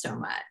sad so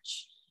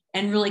much?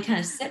 And really kind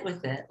of sit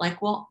with it.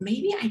 Like, well,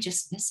 maybe I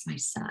just miss my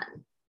son.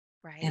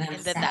 Right. And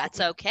that's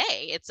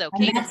okay. It's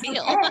okay to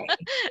feel. Okay.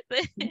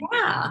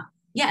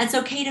 Yeah, it's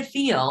okay to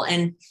feel.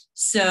 And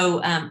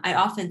so I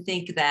often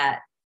think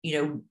that,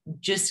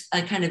 just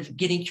kind of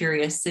getting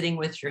curious, sitting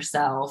with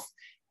yourself,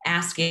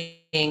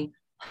 asking,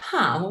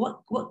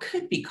 what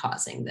could be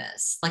causing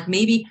this? Like,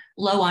 maybe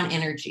low on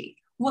energy.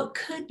 what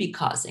could be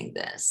causing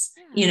this?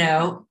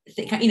 Yeah.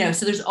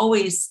 So there's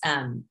always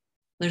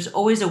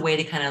a way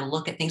to kind of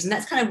look at things. And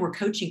that's kind of where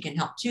coaching can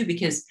help too,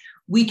 because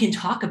we can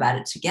talk about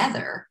it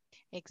together.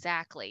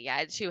 Exactly.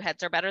 Yeah. Two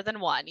heads are better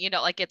than one.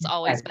 Like it's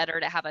always Right. better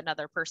to have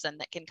another person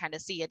that can kind of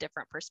see a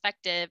different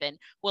perspective and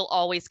will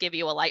always give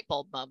you a light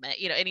bulb moment.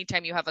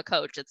 Anytime you have a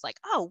coach, it's like,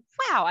 oh,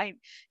 wow, I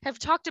have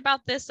talked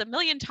about this a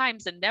million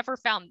times and never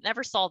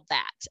saw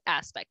that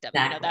aspect of it.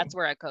 Exactly. That's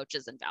where a coach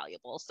is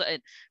invaluable. So,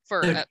 and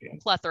for So a true.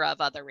 plethora of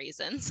other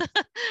reasons, for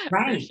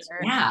Right. sure.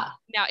 Yeah.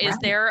 Now, is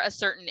Right. there a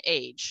certain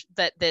age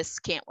that this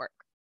can't work?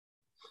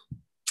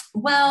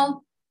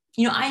 Well,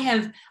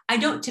 I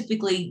don't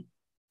typically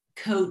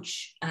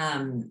coach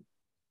young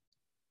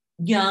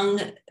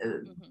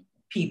Mm-hmm.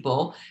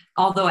 people,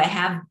 although I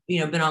have,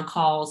 been on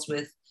calls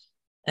with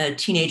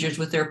teenagers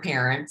with their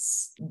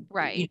parents,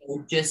 Right.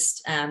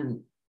 just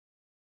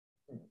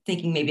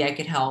thinking maybe I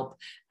could help.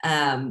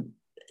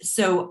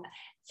 So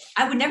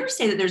I would never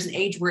say that there's an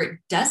age where it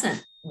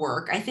doesn't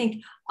work. I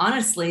think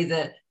honestly,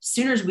 the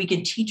sooner we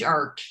can teach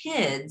our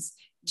kids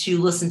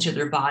to listen to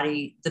their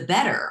body, the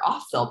better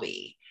off they'll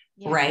be.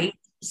 Yeah. Right.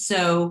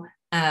 So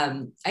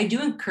I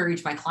do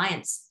encourage my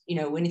clients,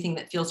 anything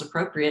that feels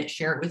appropriate,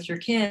 share it with your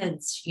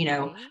kids,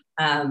 Right.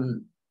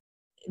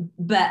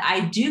 But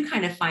I do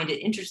kind of find it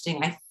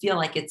interesting. I feel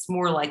like it's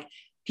more like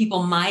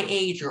people my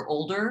age or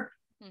older,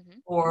 Mm-hmm.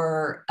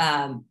 or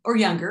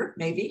younger,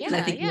 maybe, because I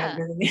Yeah. think you're Yeah.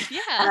 younger than me.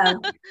 Yeah.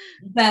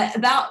 But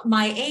about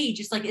my age,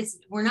 it's like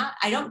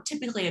I don't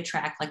typically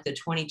attract like the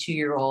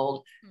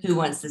 22-year-old who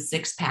wants the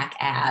 6-pack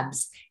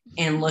abs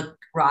and look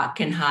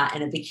rockin' hot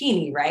in a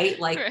bikini, right?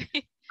 Like,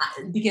 Right.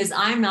 because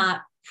I'm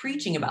not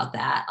preaching about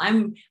that.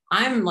 I'm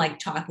like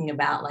talking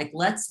about like,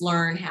 let's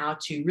learn how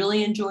to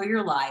really enjoy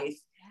your life,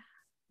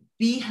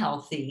 be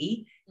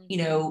healthy,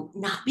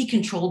 not be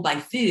controlled by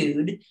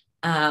food.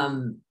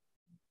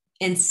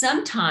 And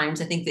sometimes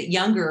I think that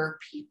younger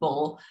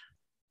people,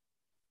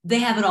 they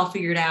have it all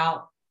figured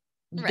out.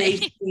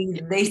 They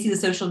Right. see the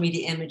social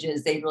media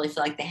images. They really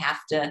feel like they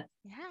have to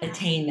Yeah.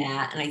 attain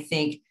that. And I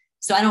think,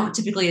 so I don't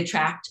typically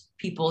attract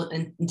people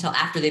until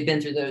after they've been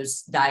through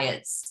those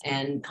diets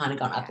and kind of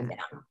gone up and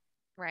down.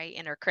 Right.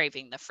 And are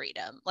craving the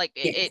freedom. Like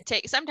Yes. it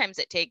takes, sometimes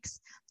it takes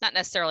not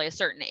necessarily a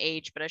certain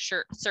age, but a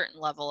certain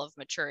level of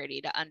maturity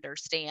to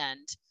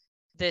understand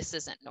this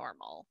isn't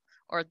normal,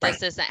 or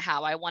this Right. isn't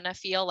how I want to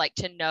feel, like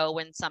to know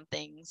when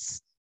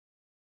something's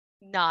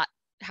not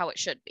how it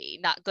should be,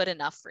 not good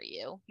enough for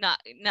you, not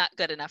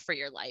good enough for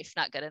your life,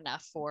 not good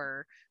enough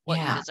for what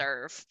you Yeah.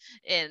 deserve.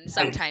 And Right.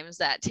 sometimes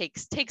that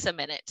takes a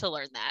minute to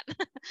learn that.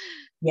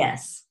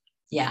 Yes.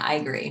 Yeah, I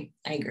agree.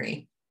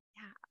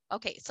 Yeah.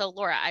 Okay, so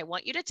Laura, I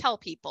want you to tell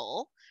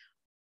people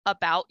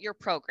about your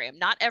program,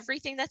 not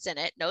everything that's in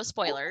it, no Of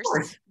spoilers,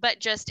 course. but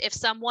just if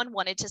someone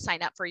wanted to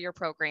sign up for your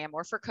program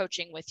or for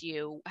coaching with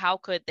you, how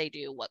could they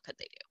do, what could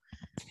they do?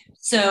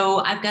 So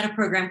I've got a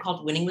program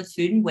called Winning with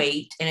Food and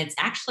Weight, and it's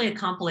actually a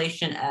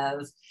compilation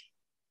of,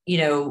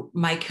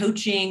 my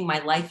coaching, my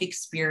life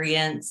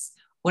experience,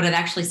 what I've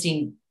actually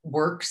seen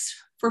works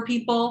for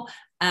people.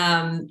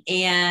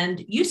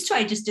 And used to,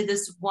 I just did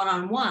this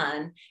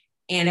one-on-one.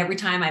 And every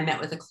time I met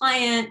with a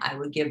client, I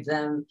would give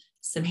them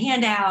some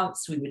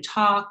handouts, we would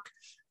talk.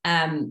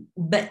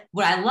 But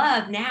what I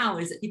love now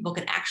is that people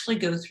can actually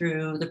go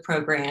through the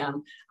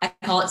program. I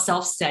call it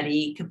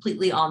self-study,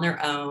 completely on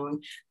their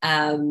own.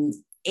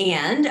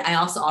 And I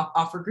also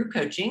offer group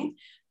coaching.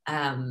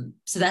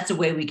 So that's a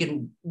way we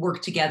can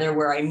work together,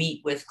 where I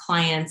meet with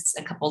clients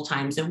a couple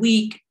times a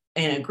week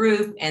in a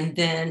group. And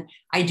then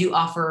I do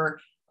offer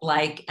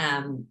like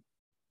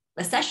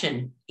a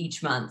session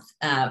each month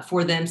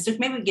for them. So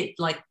maybe we get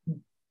like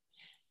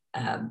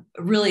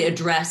really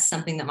address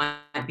something that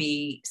might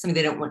be something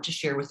they don't want to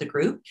share with the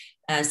group.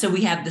 So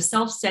we have the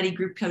self-study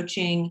group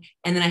coaching,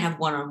 and then I have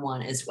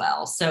one-on-one as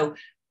well. So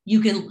you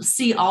can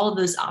see all of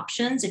those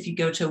options if you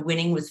go to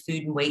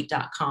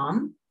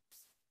winningwithfoodandweight.com.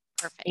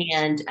 Perfect.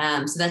 And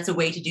so that's a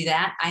way to do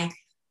that.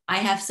 I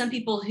have some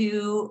people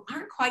who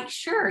aren't quite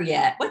sure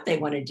yet what they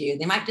want to do.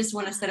 They might just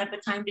want to set up a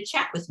time to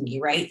chat with me,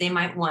 right? They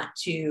might want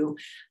to,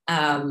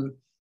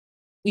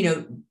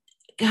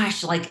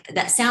 gosh, like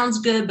that sounds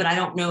good, but I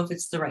don't know if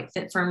it's the right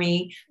fit for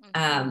me.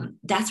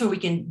 That's where we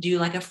can do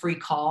like a free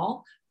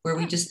call where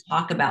we just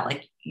talk about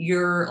like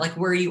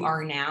where you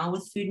are now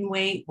with food and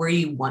weight, where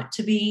you want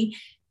to be.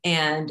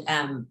 And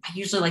I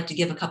usually like to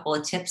give a couple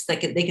of tips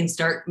that they can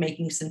start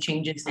making some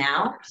changes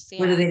now,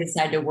 whether they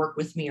decide to work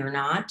with me or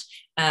not.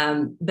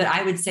 But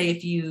I would say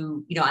if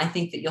I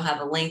think that you'll have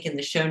a link in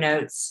the show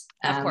notes.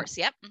 Of course.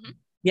 Yep.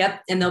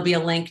 Yep. And there'll be a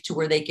link to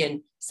where they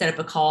can set up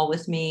a call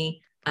with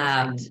me.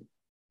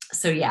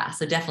 So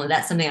definitely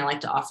that's something I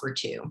like to offer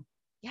too.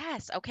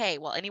 Yes. Okay.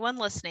 Well, anyone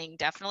listening,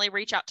 definitely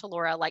reach out to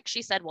Laura. Like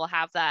she said, we'll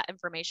have that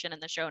information in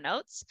the show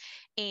notes.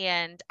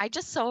 And I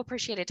just so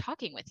appreciated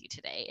talking with you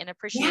today and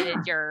appreciated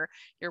Yeah.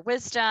 your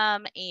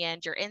wisdom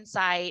and your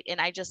insight.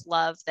 And I just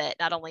love that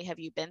not only have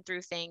you been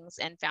through things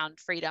and found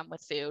freedom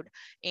with food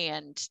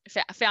and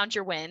found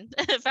your win,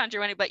 found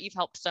your winning, but you've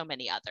helped so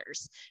many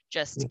others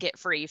just get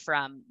free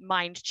from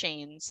mind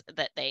chains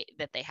that they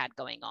had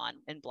going on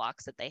and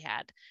blocks that they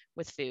had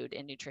with food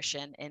and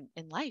nutrition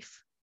in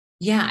life.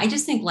 Yeah. I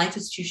just think life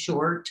is too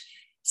short,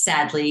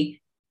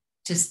 sadly,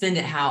 to spend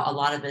it how a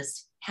lot of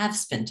us have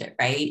spent it,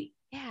 right?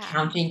 Yeah.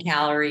 Counting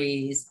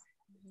calories,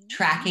 Mhm.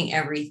 tracking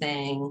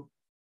everything,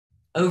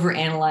 over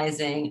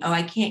analyzing. Oh,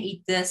 I can't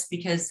eat this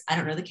because I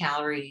don't know the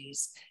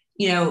calories,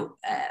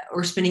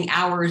 or spending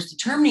hours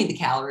determining the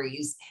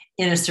calories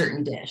in a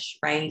certain dish,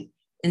 right?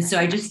 And so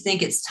Right. I just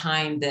think it's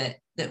time that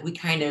we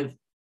kind of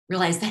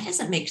realize that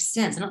doesn't make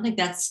sense. I don't think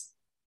that's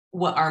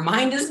what our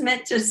mind is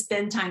meant to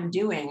spend time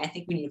doing. I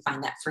think we need to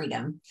find that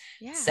freedom.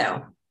 Yeah.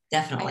 So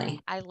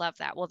definitely. I love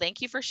that. Well, thank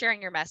you for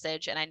sharing your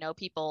message. And I know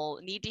people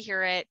need to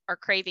hear it, are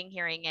craving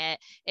hearing it,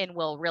 and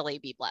will really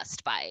be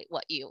blessed by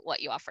what you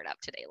offered up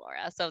today,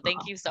 Laura. So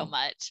thank you so Oh,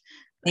 much.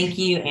 thank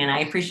you. And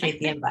I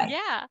appreciate the invite.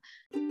 Yeah.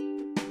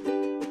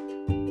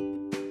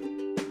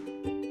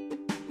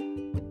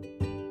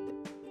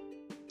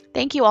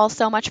 Thank you all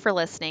so much for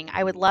listening.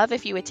 I would love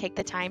if you would take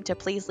the time to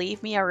please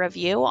leave me a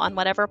review on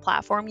whatever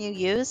platform you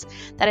use.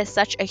 That is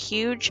such a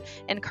huge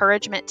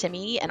encouragement to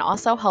me and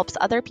also helps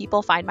other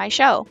people find my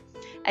show.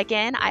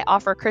 Again, I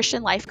offer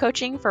Christian life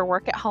coaching for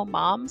work at home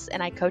moms,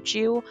 and I coach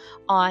you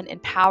on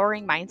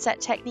empowering mindset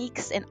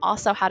techniques and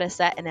also how to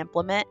set and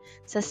implement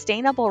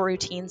sustainable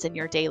routines in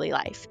your daily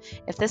life.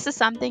 If this is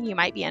something you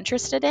might be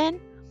interested in,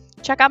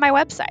 check out my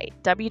website,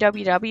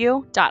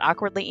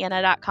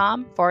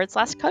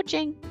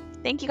 www.awkwardlyanna.com/coaching.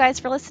 Thank you guys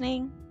for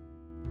listening.